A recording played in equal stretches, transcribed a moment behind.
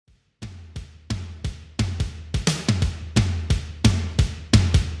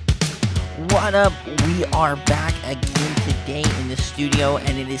What up? We are back again today in the studio,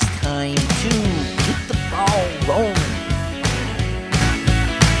 and it is time to get the ball rolling.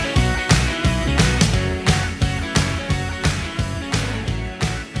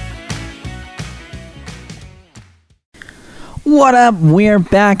 What up? We're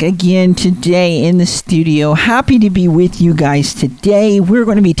back again today in the studio. Happy to be with you guys today. We're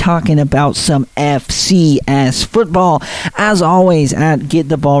going to be talking about some FCS football. As always, at Get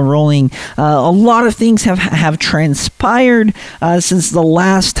the Ball Rolling, a lot of things have transpired since the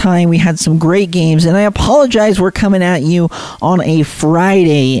last time. We had some great games, and I apologize, we're coming at you on a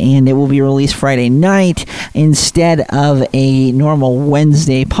Friday, and it will be released Friday night instead of a normal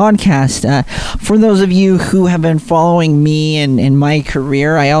Wednesday podcast. For those of you who have been following me in my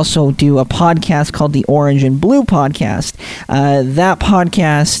career, I also do a podcast called the Orange and Blue Podcast. That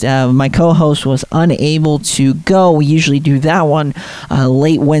podcast, my co-host was unable to go. We usually do that one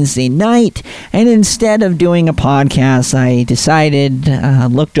late Wednesday night, and instead of doing a podcast, I decided,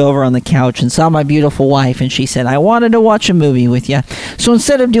 looked over on the couch and saw my beautiful wife, and she said, I wanted to watch a movie with you. So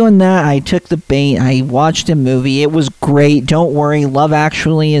instead of doing that, I took the bait. I watched a movie. It was great. Don't worry, Love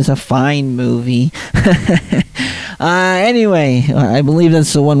Actually is a fine movie. Anyway, I believe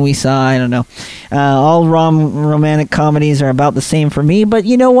that's the one we saw. I don't know. All romantic comedies are about the same for me, but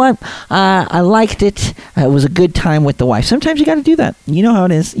you know what? I liked it. It was a good time with the wife. Sometimes you got to do that. You know how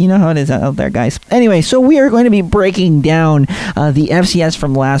it is. You know how it is out there, guys. Anyway, so we are going to be breaking down the FCS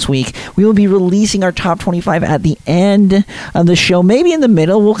from last week. We will be releasing our top 25 at the end of the show, maybe in the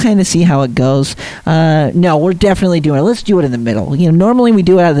middle. We'll kind of see how it goes. No, we're definitely doing it. Let's do it in the middle. You know, normally we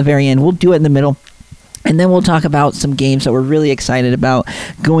do it at the very end. We'll do it in the middle. And then we'll talk about some games that we're really excited about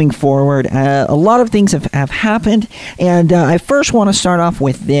going forward. A lot of things have happened, and I first want to start off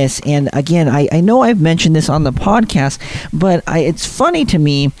with this. And again, I know I've mentioned this on the podcast, but it's funny to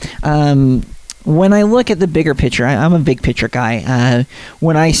me. When I look at the bigger picture, I'm a big picture guy.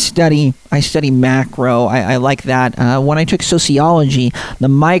 When I study macro. I like that. When I took sociology, the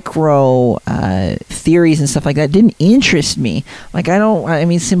micro theories and stuff like that didn't interest me. I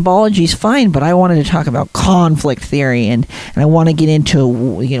mean, symbology is fine, but I wanted to talk about conflict theory, and I want to get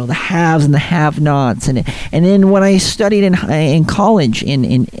into, the haves and the have-nots. And then when I studied in college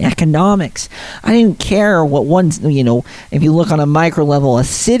in economics, I didn't care what one's, if you look on a micro level, a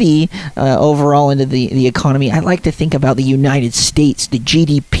city overall into the economy. I like to think about the United States, the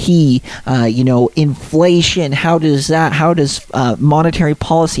GDP, inflation. How does monetary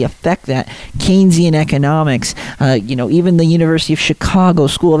policy affect that? Keynesian economics, even the University of Chicago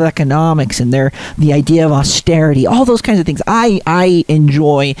School of Economics and the idea of austerity, all those kinds of things. I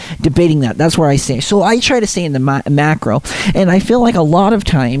enjoy debating that. That's where I stay. So I try to stay in the macro, and I feel like a lot of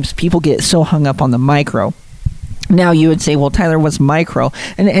times people get so hung up on the micro. Now you would say, well, Tyler, what's micro?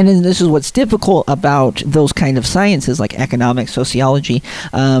 And this is what's difficult about those kind of sciences like economics, sociology,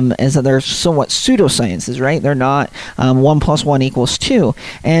 is that they're somewhat pseudosciences, right? They're not 1 + 1 = 2.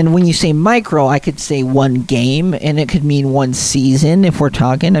 And when you say micro, I could say one game, and it could mean one season if we're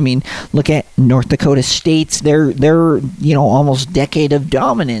talking. I mean, look at North Dakota State's they're almost decade of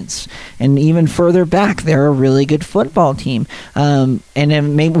dominance, and even further back, they're a really good football team. And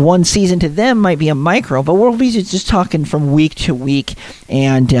then maybe one season to them might be a micro, but we'll be just talking from week to week,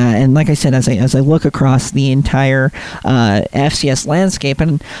 and like I said, as I look across the entire FCS landscape,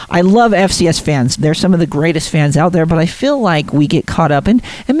 and I love FCS fans. They're some of the greatest fans out there, but I feel like we get caught up, and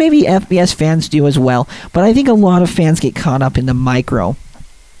maybe FBS fans do as well, but I think a lot of fans get caught up in the micro,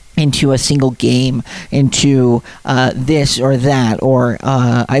 into a single game, into this or that, or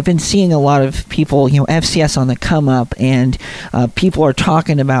I've been seeing a lot of people, FCS on the come up, and people are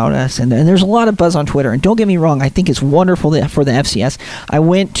talking about us, and there's a lot of buzz on Twitter, and don't get me wrong, I think it's wonderful for the FCS. I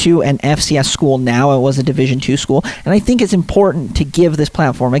went to an FCS school now, it was a Division II school, and I think it's important to give this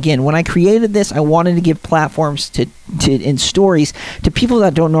platform. Again, when I created this, I wanted to give platforms in stories to people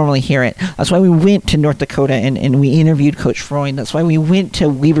that don't normally hear it. That's why we went to North Dakota and we interviewed Coach Freund. That's why we went to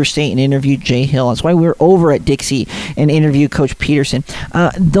Weber State and interviewed Jay Hill. That's why we were over at Dixie and interviewed Coach Peterson.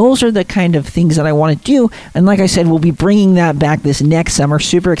 Those are the kind of things that I want to do, and like I said, we'll be bringing that back this next summer.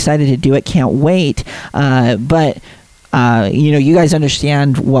 Super excited to do it. Can't wait. But you guys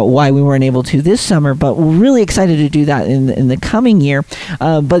understand why we weren't able to this summer, but we're really excited to do that in the coming year.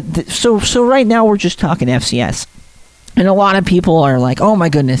 So right now we're just talking FCS. And a lot of people are like, oh my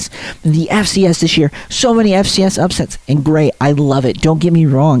goodness, the FCS this year, so many FCS upsets. And great, I love it. Don't get me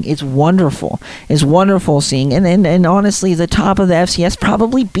wrong. It's wonderful. It's wonderful seeing. And honestly, the top of the FCS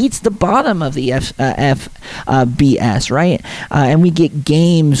probably beats the bottom of the FBS, right? And we get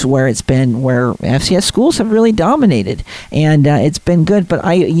games where FCS schools have really dominated. And it's been good. But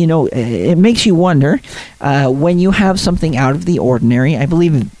it makes you wonder when you have something out of the ordinary. I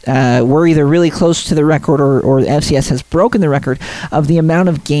believe we're either really close to the record or FCS has broken the record of the amount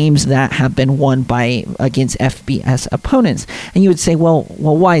of games that have been won against FBS opponents. And you would say, well,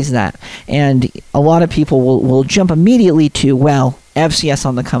 why is that? And a lot of people will jump immediately to, well, FCS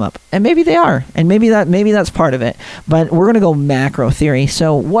on the come up, and maybe they are, and maybe that's part of it. But we're going to go macro theory.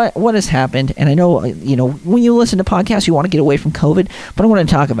 So what has happened? And I know when you listen to podcasts, you want to get away from COVID, but I want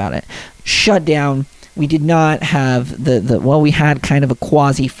to talk about it. Shutdown. We did not have we had kind of a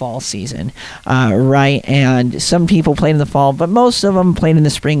quasi-fall season, right? And some people played in the fall, but most of them played in the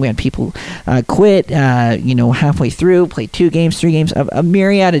spring. We had people quit, halfway through, played 2 games, 3 games, a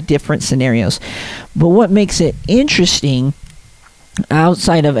myriad of different scenarios. But what makes it interesting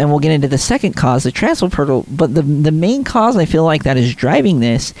outside of, and we'll get into the second cause, the transfer portal, but the main cause I feel like that is driving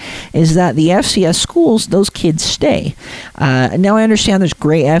this is that the FCS schools, those kids stay. Now I understand there's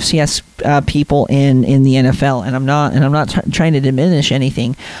great FCS people in the NFL, and I'm not trying to diminish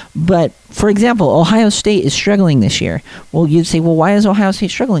anything, but for example, Ohio State is struggling this year. Well, you'd say, well, why is Ohio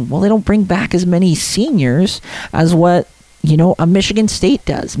State struggling? Well, they don't bring back as many seniors as what a Michigan State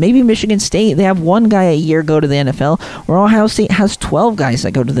does. Maybe Michigan State, they have 1 guy a year go to the NFL, where Ohio State has 12 guys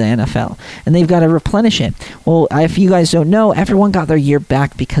that go to the NFL, and they've got to replenish it. Well, if you guys don't know, everyone got their year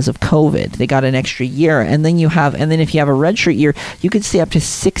back because of COVID. They got an extra year, and then if you have a redshirt year, you could stay up to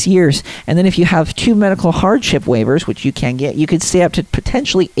 6 years, and then if you have 2 medical hardship waivers, which you can get, you could stay up to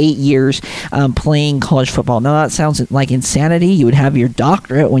potentially 8 years playing college football. Now, that sounds like insanity. You would have your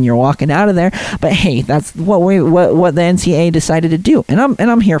doctorate when you're walking out of there, but hey, that's what the NCAA decided to do, and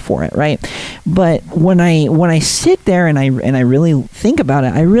I'm here for it, right? But when I sit there and I really think about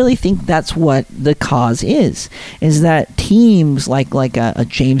it, I really think that's what the cause is that teams like a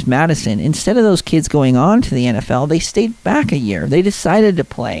James Madison, instead of those kids going on to the NFL, they stayed back a year. They decided to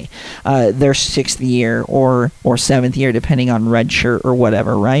play their 6th year or 7th year, depending on redshirt or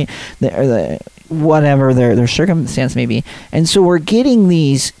whatever, right? Whatever their circumstance may be. And so we're getting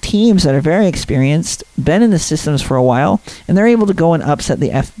these teams that are very experienced, been in the systems for a while, and they're able to go and upset the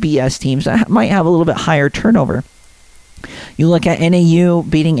FBS teams that might have a little bit higher turnover. You look at NAU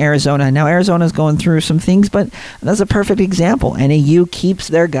beating Arizona. Now, Arizona's going through some things, but that's a perfect example. NAU keeps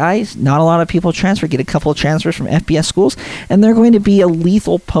their guys. Not a lot of people transfer. Get a couple of transfers from FBS schools, and they're going to be a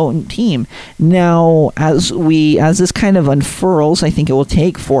lethal, potent team. Now, as this kind of unfurls, I think it will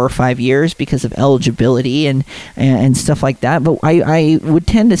take 4 or 5 years because of eligibility and stuff like that. But I would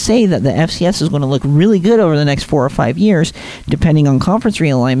tend to say that the FCS is going to look really good over the next 4 or 5 years, depending on conference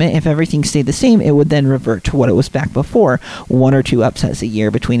realignment. If everything stayed the same, it would then revert to what it was back before. 1 or 2 upsets a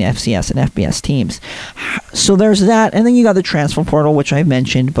year between FCS and FBS teams. So there's that, and then you got the transfer portal, which I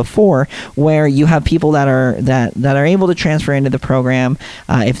mentioned before, where you have people that are able to transfer into the program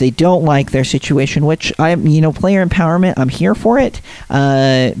if they don't like their situation. Which player empowerment, I'm here for it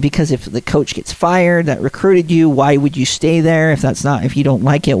because if the coach gets fired that recruited you, why would you stay there if you don't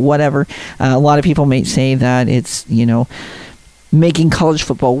like it? Whatever. A lot of people may say that it's making college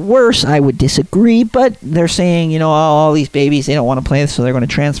football worse. I would disagree, but they're saying, all these babies, they don't want to play, so they're going to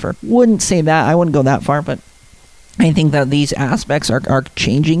transfer. Wouldn't say that. I wouldn't go that far, but I think that these aspects are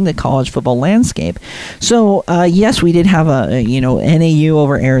changing the college football landscape. So, yes, we did have a NAU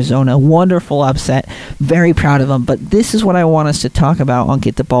over Arizona. Wonderful upset. Very proud of them. But this is what I want us to talk about on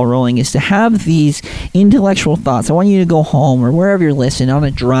Get the Ball Rolling, is to have these intellectual thoughts. I want you to go home or wherever you're listening, on a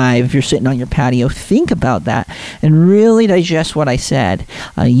drive, if you're sitting on your patio, think about that and really digest what I said.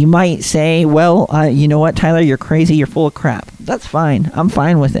 You might say, well, you know what, Tyler, you're crazy. You're full of crap. That's fine. I'm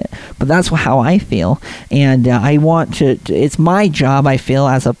fine with it. But that's how I feel. And I want to, it's my job, I feel,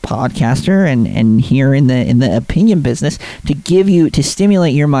 as a podcaster and here in the opinion business, to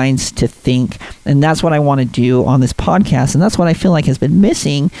stimulate your minds to think. And that's what I want to do on this podcast. And that's what I feel like has been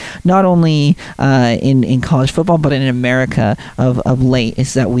missing, not only in college football, but in America of late,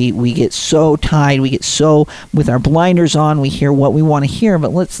 is that we get so tied, we get so with our blinders on, we hear what we want to hear,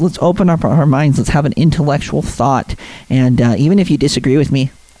 but let's open up our minds, let's have an intellectual thought. And even if you disagree with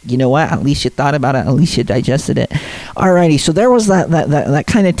me, you know what? At least you thought about it. At least you digested it. Alrighty, so there was that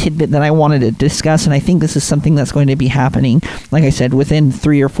kind of tidbit that I wanted to discuss, and I think this is something that's going to be happening, like I said, within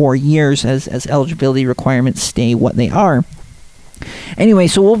 3 or 4 years as eligibility requirements stay what they are. Anyway,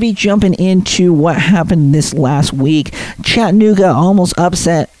 so we'll be jumping into what happened this last week. Chattanooga almost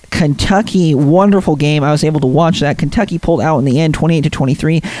upset Kentucky. Wonderful game. I was able to watch that. Kentucky pulled out in the end,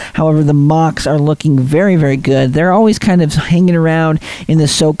 28-23. However, the Mocs are looking very, very good. They're always kind of hanging around in the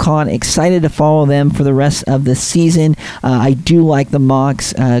SoCon. Excited to follow them for the rest of the season. I do like the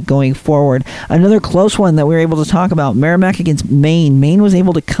Mocs going forward. Another close one that we were able to talk about, Merrimack against Maine. Maine was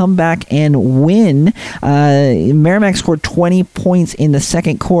able to come back and win. Merrimack scored 20 points in the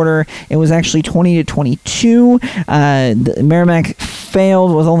second quarter. It was actually 20-22. Merrimack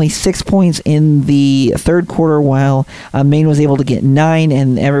failed with only 6 points in the third quarter, while Maine was able to get 9,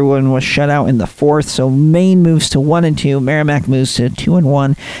 and everyone was shut out in the fourth. So Maine moves to 1-2. Merrimack moves to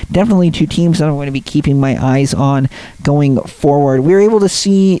 2-1. Definitely two teams that I'm going to be keeping my eyes on going forward. We were able to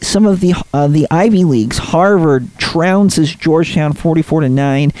see some of the Ivy Leagues. Harvard trounces Georgetown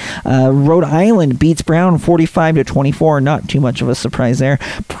 44-9. Rhode Island beats Brown 45-24. Not too much of a surprise there.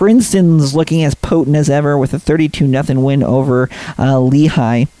 Princeton's looking as potent as ever with a 32-0 win over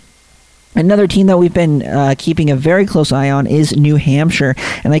Lehigh. Another team that we've been keeping a very close eye on is New Hampshire,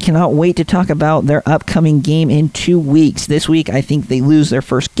 and I cannot wait to talk about their upcoming game in 2 weeks. This week, I think they lose their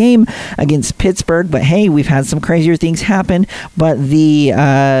first game against Pittsburgh, but hey, we've had some crazier things happen. But the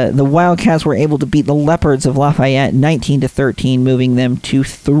Wildcats were able to beat the Leopards of Lafayette 19-13, moving them to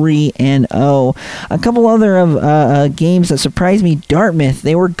 3-0. A couple other of games that surprised me: Dartmouth,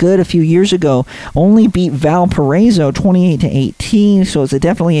 they were good a few years ago, only beat Valparaiso 28-18, so it's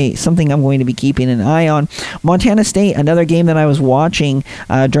definitely something I'm going to be keeping an eye on. Montana State, another game that I was watching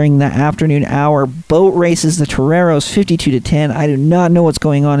during the afternoon hour. Boat races the Toreros 52-10. I do not know what's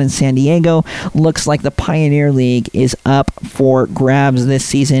going on in San Diego. Looks like the Pioneer League is up for grabs this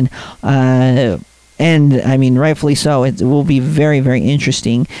season. And I mean, rightfully so. It will be very, very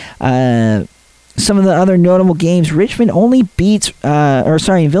interesting. Some of the other notable games: Villanova only beats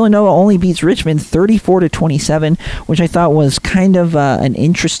Richmond 34-27, which I thought was kind of an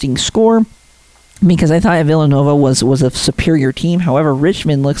interesting score, because I thought Villanova was a superior team. However,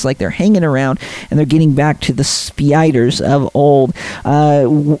 Richmond looks like they're hanging around, and they're getting back to the Spiders of old.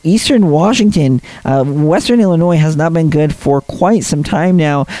 Eastern Washington, Western Illinois has not been good for quite some time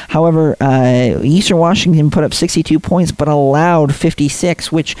now. However, Eastern Washington put up 62 points, but allowed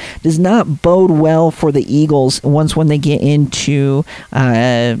 56, which does not bode well for the Eagles when they get into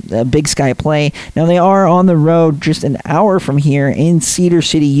Big Sky play. Now, they are on the road just an hour from here in Cedar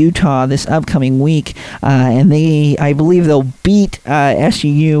City, Utah, this upcoming week. And I believe they'll beat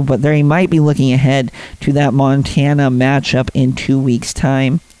SUU, but they might be looking ahead to that Montana matchup in 2 weeks'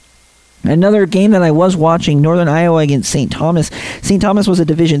 time. Another game that I was watching, Northern Iowa against St. Thomas. St. Thomas was a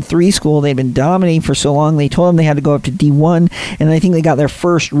Division III school. They'd been dominating for so long. They told them they had to go up to D1, and I think they got their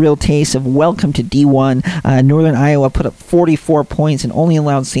first real taste of welcome to D1. Northern Iowa put up 44 points and only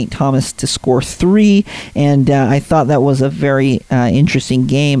allowed St. Thomas to score 3, and I thought that was a very interesting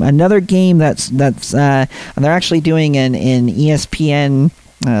game. Another game that's they're actually doing an ESPN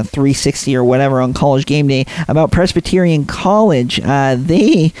 360 or whatever on College Game Day about Presbyterian College.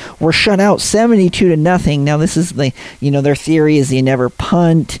 They were shut out 72-0. Now, this is their theory is you never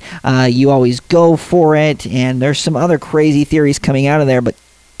punt, you always go for it, and there's some other crazy theories coming out of there, but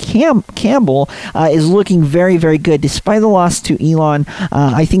Campbell is looking very, very good. Despite the loss to Elon,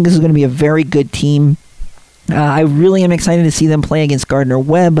 I think this is going to be a very good team. I really am excited to see them play against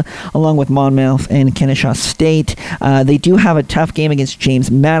Gardner-Webb, along with Monmouth and Kennesaw State. They do have a tough game against James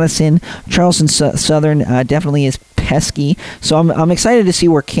Madison. Charleston Southern definitely is pesky. So I'm excited to see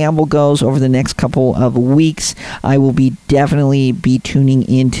where Campbell goes over the next couple of weeks. I will definitely be tuning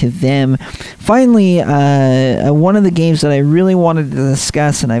into them. Finally, one of the games that I really wanted to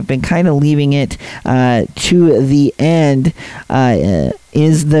discuss, and I've been kind of leaving it to the end,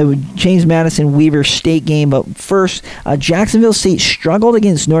 is the James Madison Weber State game. But first, Jacksonville State struggled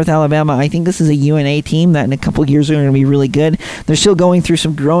against North Alabama. I think this is a UNA team that in a couple of years are going to be really good. They're still going through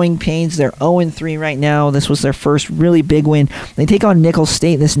some growing pains. They're 0-3 right now. This was their first really big win. They take on Nicholls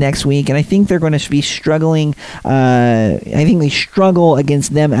State this next week, and I think they're going to be struggling. I think they struggle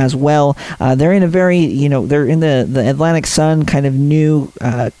against them as well. They're in a very, they're in the Atlantic Sun kind of new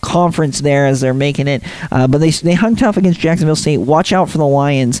conference there as they're making it. But they hung tough against Jacksonville State. Watch out for the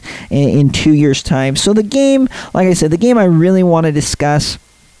Lions in 2 years' time. So the game, like I said, the game I really want to discuss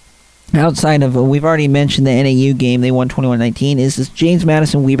outside of, we've already mentioned the NAU game, they won 21-19, is this James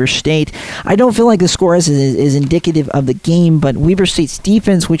Madison Weber State. I don't feel like the score is indicative of the game, but Weber State's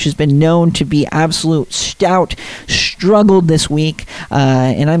defense, which has been known to be absolute stout, struggled this week,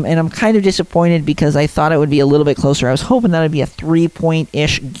 and I'm kind of disappointed because I thought it would be a little bit closer. I was hoping that it'd be a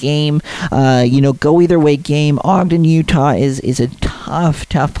 3-point-ish game, go either way game. Ogden, Utah is a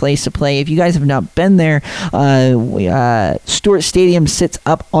tough place to play. If you guys have not been there, Stewart Stadium sits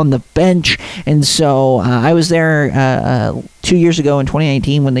up on the bench, and so I was there 2 years ago in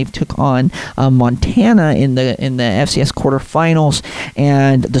 2019 when they took on Montana in the FCS quarterfinals,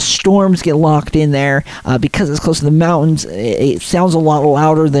 and the Storms get locked in there because it's close to the mountains. It sounds a lot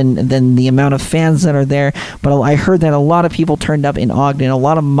louder than the amount of fans that are there, but I heard that a lot of people turned up in Ogden. A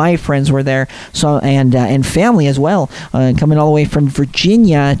lot of my friends were there, so and family as well, coming all the way from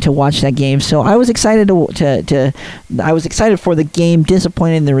Virginia to watch that game. So I was excited I was excited for the game.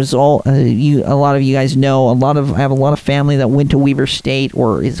 Disappointed in the result. A lot of you guys know I have a lot of family that went to Weber State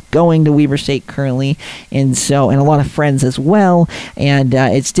or is going to Weber State currently, and a lot of friends as well. And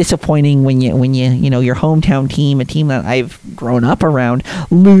it's disappointing when your hometown team, a team that I've grown up around,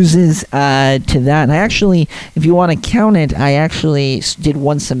 loses to that. And I actually, if you want to count it, I actually did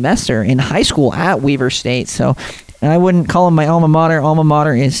one semester in high school at Weber State. So. And I wouldn't call them my alma mater. Alma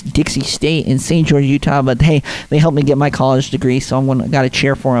mater is Dixie State in St. George, Utah. But hey, they helped me get my college degree, so I'm got to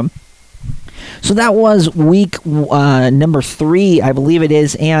cheer for them. So that was week number 3, I believe it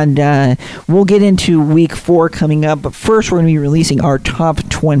is, and we'll get into week 4 coming up. But first, we're going to be releasing our top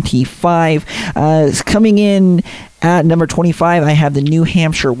 25. Coming in at number 25, I have the New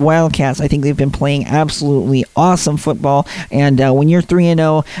Hampshire Wildcats. I think they've been playing absolutely awesome football. And when you're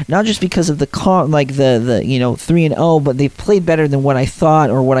 3-0, not just because of the 3-0, but they've played better than what I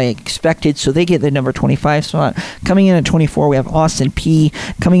thought or what I expected. So they get the number 25 spot. Coming in at 24, we have Austin Peay.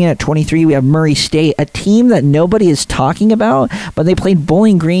 Coming in at 23, we have Murray State, a team that nobody is talking about, but they played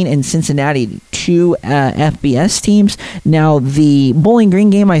Bowling Green and Cincinnati, 2 FBS teams. Now the Bowling Green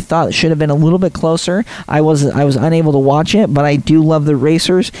game I thought should have been a little bit closer. I was unable to watch it, but I do love the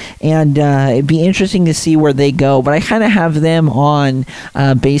Racers, and it'd be interesting to see where they go. But I kind of have them on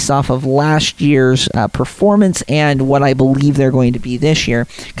based off of last year's performance and what I believe they're going to be this year.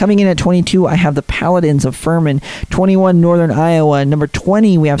 Coming in at 22, I have the Paladins of Furman. 21, Northern Iowa. Number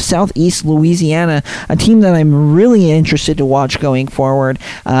 20, we have Southeast Louisiana, a team that I'm really interested to watch going forward.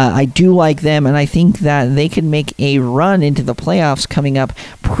 I do like them, and I think that they could make a run into the playoffs coming up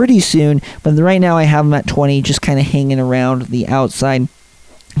pretty soon. But right now I have them at 20, just kind of hanging around the outside.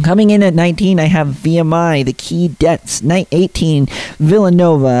 Coming in at 19, I have VMI, the Keydets. 18,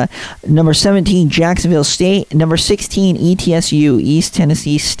 Villanova. Number 17, Jacksonville State. Number 16, ETSU, East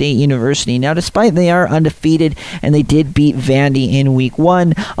Tennessee State University. Now, despite they are undefeated and they did beat Vandy in week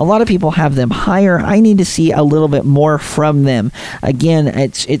 1, a lot of people have them higher. I need to see a little bit more from them. Again,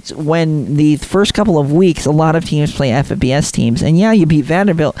 it's when the first couple of weeks, a lot of teams play FBS teams. And yeah, you beat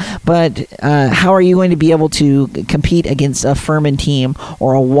Vanderbilt, but how are you going to be able to compete against a Furman team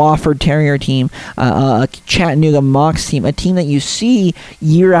or a Wofford Terrier team, a Chattanooga Mocs team, a team that you see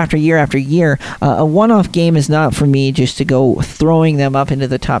year after year after year? A one-off game is not for me just to go throwing them up into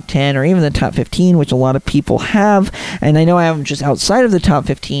the top 10 or even the top 15, which a lot of people have. And I know I have them just outside of the top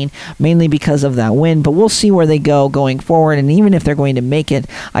 15, mainly because of that win, but we'll see where they go going forward. And even if they're going to make it,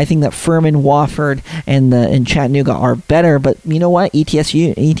 I think that Furman, Wofford, and Chattanooga are better. But you know what?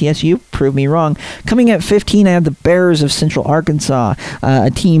 ETSU proved me wrong. Coming at 15, I have the Bears of Central Arkansas,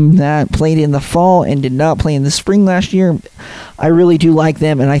 a team that played in the fall and did not play in the spring last year. I really do like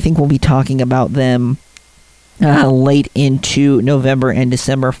them, and I think we'll be talking about them late into November and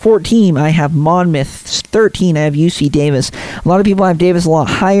December. 14, I have Monmouth. 13, I have UC Davis. A lot of people have Davis a lot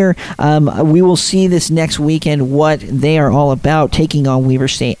higher. We will see this next weekend what they are all about, taking on Weber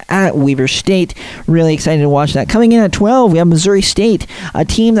State at Weber State. Really excited to watch that. Coming in at 12, we have Missouri State, a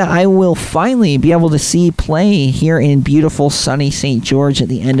team that I will finally be able to see play here in beautiful sunny St. George at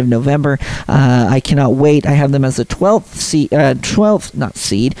the end of November. I cannot wait. I have them as the 12th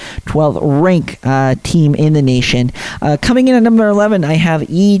rank team in the nation. Coming in at number 11, I have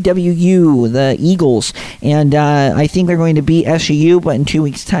EWU, the Eagles, and I think they're going to beat SUU, but in 2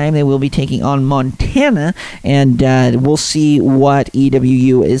 weeks' time they will be taking on Montana, and we'll see what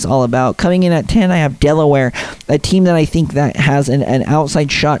EWU is all about. Coming in at 10, I have Delaware, a team that I think that has an outside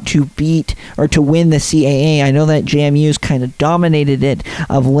shot to beat or to win the CAA. I know that JMU's kind of dominated it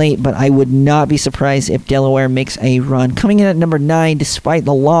of late, but I would not be surprised if Delaware makes a run. Coming in at number 9, despite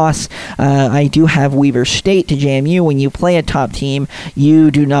the loss, I do have Weber State to JMU. When you play a top team, you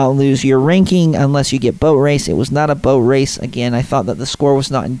do not lose your ranking unless you get Soviet boat race. It was not a boat race. Again, I thought that the score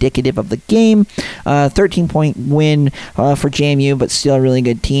was not indicative of the game. 13-point win for JMU, but still a really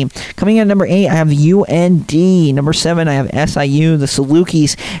good team. Coming in at number 8, I have UND. Number 7, I have SIU, the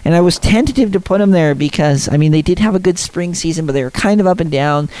Salukis, and I was tentative to put them there because, I mean, they did have a good spring season, but they were kind of up and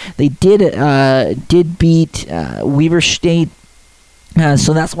down. They did beat Weber State.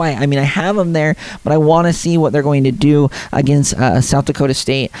 So that's why, I mean, I have them there, but I want to see what they're going to do against South Dakota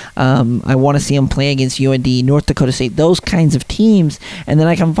State. I want to see them play against UND, North Dakota State, those kinds of teams, and then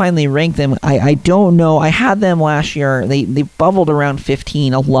I can finally rank them. I don't know. I had them last year. They bubbled around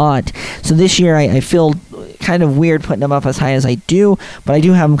 15 a lot. So this year I feel kind of weird putting them up as high as I do, but I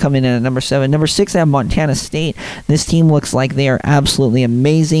do have them coming in at number 7. Number 6, I have Montana State. This team looks like they are absolutely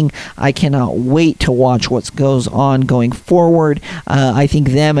amazing. I cannot wait to watch what goes on going forward. I think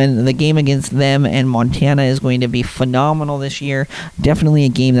them and the game against them and Montana is going to be phenomenal this year. Definitely a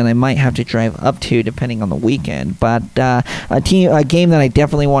game that I might have to drive up to depending on the weekend, but a game that I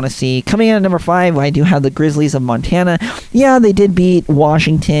definitely want to see. Coming in at number 5, I do have the Grizzlies of Montana. Yeah, they did beat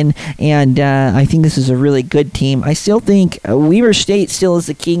Washington, and I think this is a really good team. I still think Weber State still is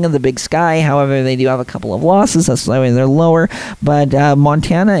the king of the Big Sky. However, they do have a couple of losses. That's why they're lower. But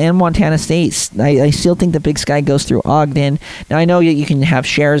Montana and Montana State, I still think the Big Sky goes through Ogden. Now, I know you can have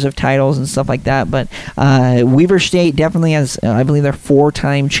shares of titles and stuff like that, but Weber State definitely has, I believe they're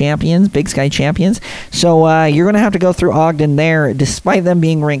 4-time champions, Big Sky champions. So you're going to have to go through Ogden there. Despite them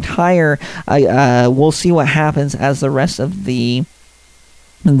being ranked higher, we'll see what happens as the rest of the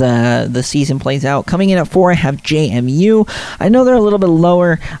season plays out. Coming in at 4, I have JMU. I know they're a little bit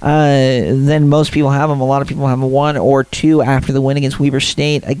lower than most people have them. A lot of people have them 1 or 2 after the win against Weber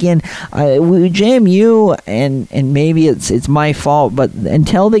State. Again, JMU, and maybe it's my fault, but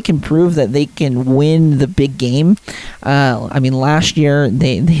until they can prove that they can win the big game, I mean, last year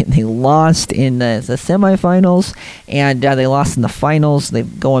they lost in the semifinals, and they lost in the finals.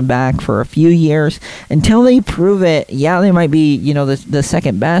 They've going back for a few years. Until they prove it, yeah, they might be, the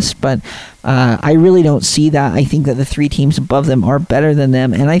second best, but I really don't see that. I think that the 3 teams above them are better than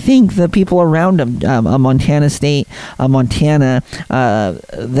them, and I think the people around them, Montana State, Montana,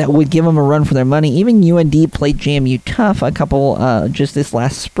 that would give them a run for their money. Even UND played JMU tough a couple just this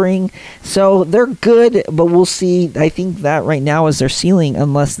last spring, so they're good, but we'll see. I think that right now is their ceiling,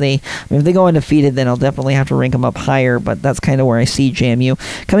 unless if they go undefeated, then I'll definitely have to rank them up higher, but that's kind of where I see JMU.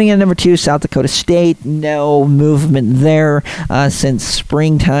 Coming in at number 2, South Dakota State. No movement there since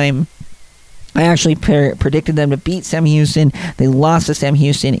springtime. I actually predicted them to beat Sam Houston. They lost to Sam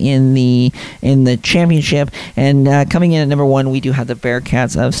Houston in the championship. And coming in at number 1, we do have the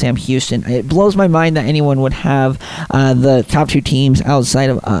Bearcats of Sam Houston. It blows my mind that anyone would have the top 2 teams outside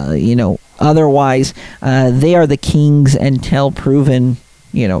of otherwise. They are the kings until proven.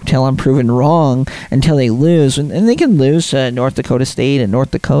 Till I'm proven wrong, until they lose. And they can lose to North Dakota State and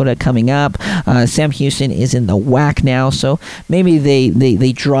North Dakota coming up. Sam Houston is in the WAC now, so maybe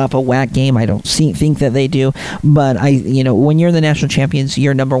they drop a WAC game. I don't think that they do. But when you're the national champions,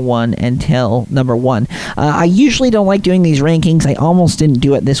 you're number 1 until number 1. I usually don't like doing these rankings. I almost didn't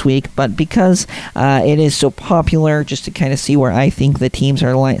do it this week, but because it is so popular, just to kind of see where I think the teams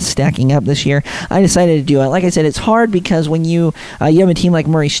are stacking up this year, I decided to do it. Like I said, it's hard because when you have a team like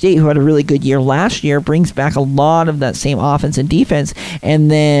Murray State, who had a really good year last year, brings back a lot of that same offense and defense,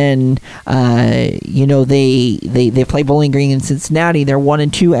 and then they play Bowling Green and Cincinnati. They're 1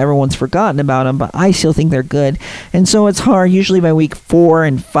 and 2. Everyone's forgotten about them, but I still think they're good, and so it's hard. Usually by week 4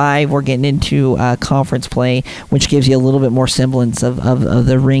 and 5, we're getting into conference play, which gives you a little bit more semblance of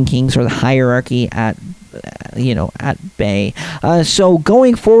the rankings or the hierarchy at bay. So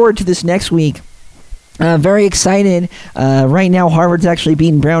going forward to this next week, very excited. Right now, Harvard's actually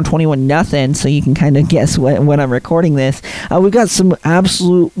beating Brown 21-0, so you can kind of guess when I'm recording this. We've got some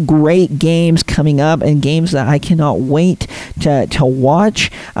absolute great games coming up, and games that I cannot wait to watch.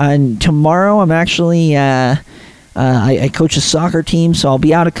 Tomorrow, I'm actually... I coach a soccer team, so I'll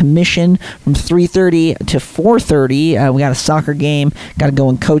be out of commission from 3:30 to 4:30. We got a soccer game. Got to go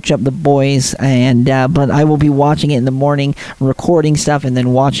and coach up the boys, and but I will be watching it in the morning, recording stuff, and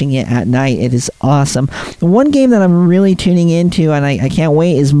then watching it at night. It is awesome. The one game that I'm really tuning into, and I can't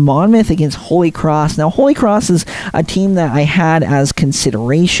wait, is Monmouth against Holy Cross. Now, Holy Cross is a team that I had as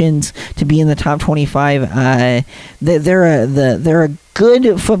considerations to be in the top 25. They're a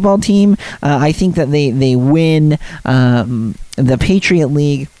good football team. I think that they win the Patriot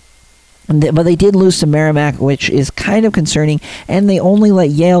League. But they did lose to Merrimack, which is kind of concerning, and they only let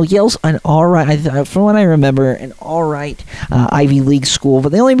Yale. Yale's an all right, from what I remember, an all right Ivy League school,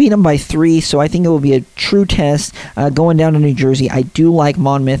 but they only beat them by 3, so I think it will be a true test going down to New Jersey. I do like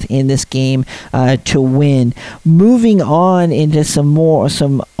Monmouth in this game to win. Moving on into some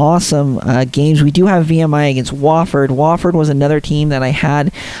awesome games, we do have VMI against Wofford. Wofford was another team that I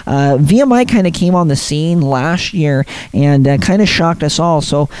had. VMI kind of came on the scene last year and kind of shocked us all,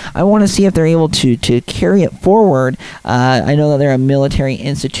 so I want to see if they're able to carry it forward. I know that they're a military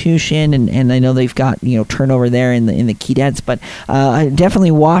institution, and I know they've got turnover there in the cadets, but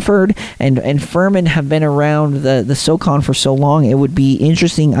definitely Wofford and Furman have been around the SoCon for so long. It would be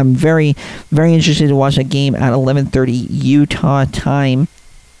interesting. I'm very, very interested to watch that game at 11:30 Utah time.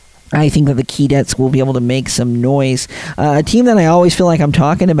 I think that the Keydets will be able to make some noise. A team that I always feel like I'm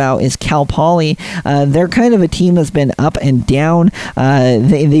talking about is Cal Poly. They're kind of a team that's been up and down.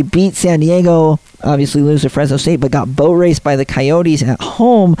 They beat San Diego, obviously lose to Fresno State, but got boat raced by the Coyotes at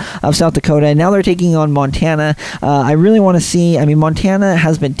home of South Dakota, and now they're taking on Montana. I really want to see, Montana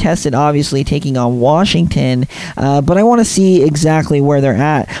has been tested, obviously, taking on Washington, but I want to see exactly where they're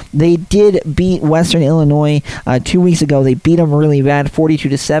at. They did beat Western Illinois 2 weeks ago. They beat them really bad,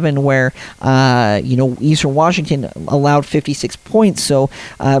 42-7, where Eastern Washington allowed 56 points. So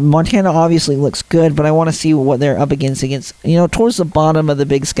Montana obviously looks good, but I want to see what they're up against towards the bottom of the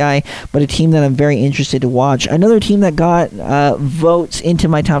Big Sky, but a team that I'm very interested to watch. Another team that got votes into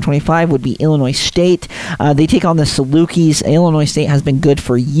my top 25 would be Illinois State. They take on the Salukis. Illinois State has been good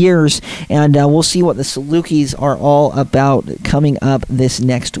for years, and we'll see what the Salukis are all about coming up this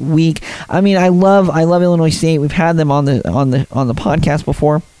next week. I love Illinois State. We've had them on the podcast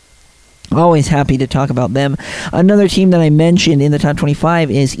before. Always happy to talk about them. Another team that I mentioned in the top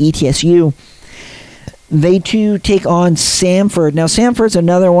 25 is ETSU. They too take on Samford. Now, Samford's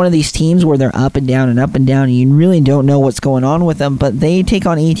another one of these teams where they're up and down, and you really don't know what's going on with them, but they take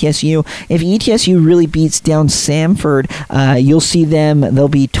on ETSU. If ETSU really beats down Samford, you'll see them. They'll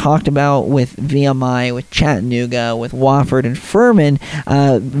be talked about with VMI, with Chattanooga, with Wofford and Furman,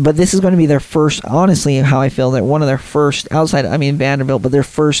 but this is going to be their first, honestly, how I feel, that one of their first, outside, Vanderbilt, but their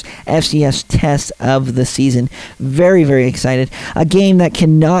first FCS test of the season. Very, very excited. A game that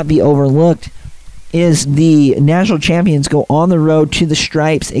cannot be overlooked is the national champions go on the road to the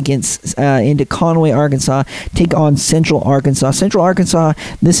Stripes into Conway, Arkansas, take on Central Arkansas. Central Arkansas,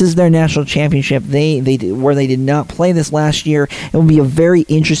 this is their national championship. They did not play this last year. It will be a very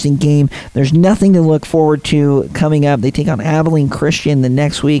interesting game. There's nothing to look forward to coming up. They take on Abilene Christian the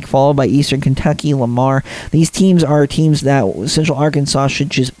next week, followed by Eastern Kentucky, Lamar. These teams are teams that Central Arkansas should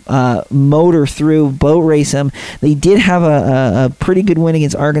just motor through, boat race them. They did have a pretty good win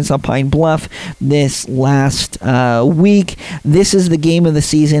against Arkansas Pine Bluff this last week. This is the game of the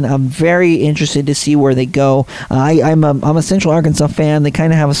season. I'm very interested to see where they go. I'm a Central Arkansas fan. They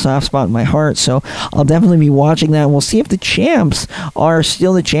kind of have a soft spot in my heart, so I'll definitely be watching that. And we'll see if the champs are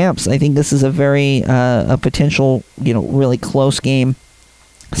still the champs. I think this is a very a potential, really close game.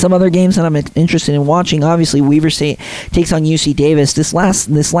 Some other games that I'm interested in watching, obviously, Weber State takes on UC Davis. This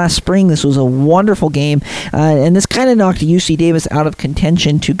last spring, this was a wonderful game, and this kind of knocked UC Davis out of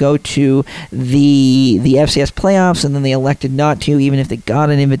contention to go to the FCS playoffs, and then they elected not to, even if they got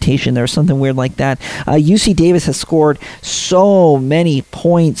an invitation. There was something weird like that. UC Davis has scored so many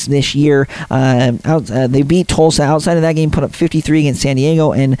points this year. They beat Tulsa. Outside of that game, put up 53 against San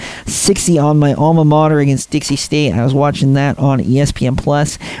Diego and 60 on my alma mater against Dixie State. I was watching that on ESPN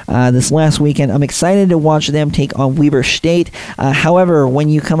Plus this last weekend. I'm excited to watch them take on Weber State. However, when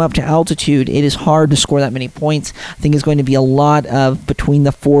you come up to altitude, it is hard to score that many points. I think it's going to be a lot of between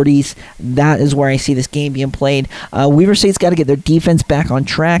the 40s. That is where I see this game being played. Weber State's got to get their defense back on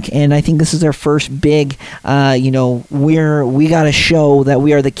track, and I think this is their first big, we got to show that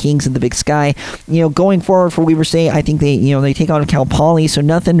we are the kings of the Big Sky. Going forward for Weber State, I think they take on Cal Poly, so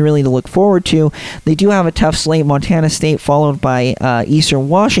nothing really to look forward to. They do have a tough slate: Montana State followed by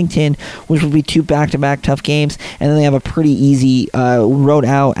Eastern Washington, which will be 2 back-to-back tough games, and then they have a pretty easy road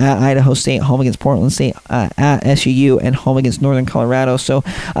out at Idaho State, home against Portland State, at SUU, and home against Northern Colorado. So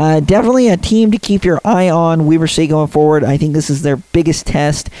definitely a team to keep your eye on. Weber State going forward, I think this is their biggest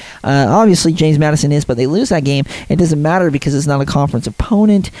test. Obviously, James Madison is, but they lose that game. It doesn't matter because it's not a conference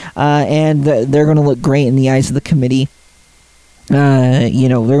opponent, and they're going to look great in the eyes of the committee. They're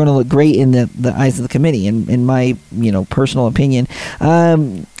going to look great in the eyes of the committee, in my personal opinion.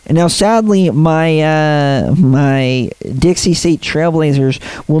 And now, sadly, my Dixie State Trailblazers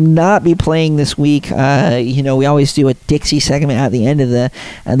will not be playing this week. We always do a Dixie segment at the end of the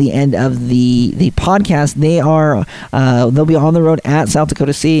podcast. They'll be on the road at South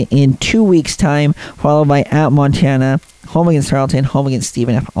Dakota State in 2 weeks' time, followed by at Montana, home against Tarleton, home against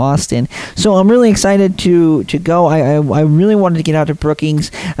Stephen F. Austin. So I'm really excited to go. I really wanted to get out to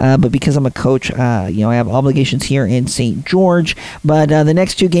Brookings, but because I'm a coach, I have obligations here in St. George. But the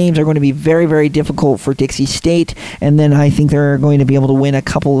next 2 games are going to be very, very difficult for Dixie State, and then I think they're going to be able to win a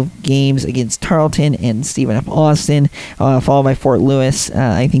couple of games against Tarleton and Stephen F. Austin, followed by Fort Lewis.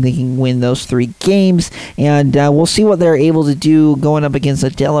 I think they can win those 3 games, and we'll see what they're able to do going up against the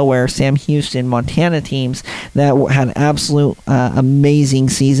Delaware, Sam Houston, Montana teams that had absolute amazing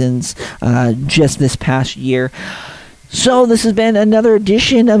seasons just this past year. So this has been another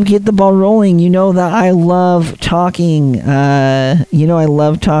edition of Get the Ball Rolling. You know that I love talking. I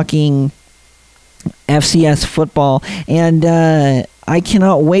love talking FCS football, and I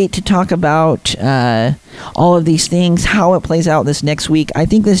cannot wait to talk about all of these things, how it plays out this next week. I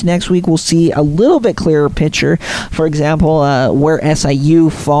think this next week we'll see a little bit clearer picture. For example, where SIU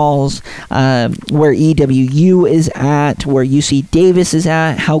falls, where EWU is at, where UC Davis is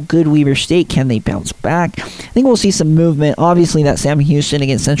at, how good Weber State, can they bounce back? I think we'll see some movement. Obviously, that Sam Houston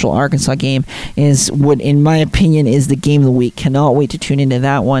against Central Arkansas game is what, in my opinion, is the game of the week. Cannot wait to tune into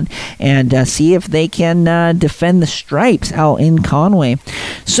that one and see if they can defend the stripes out in Conway.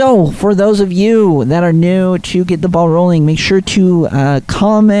 So, for those of you that are new to Get the Ball Rolling, make sure to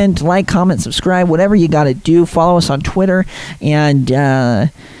comment, subscribe, whatever you got to do. Follow us on Twitter, and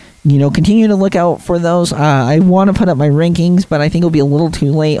continue to look out for those. I want to put up my rankings, but I think it'll be a little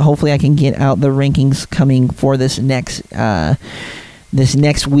too late. Hopefully I can get out the rankings coming for this next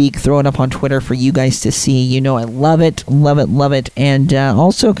week. Throw it up on Twitter for you guys to see. I love it. And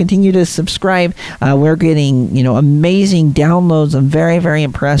also continue to subscribe. We're getting, amazing downloads. I'm very, very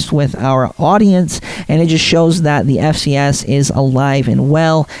impressed with our audience, and it just shows that the FCS is alive and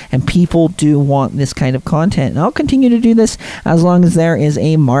well, and people do want this kind of content. And I'll continue to do this as long as there is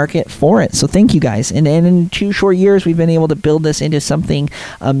a market for it. So thank you guys. And in 2 short years, we've been able to build this into something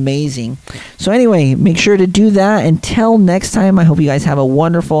amazing. So anyway, make sure to do that. Until next time, I hope you guys have a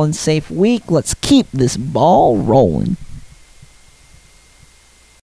wonderful and safe week. Let's keep this ball rolling.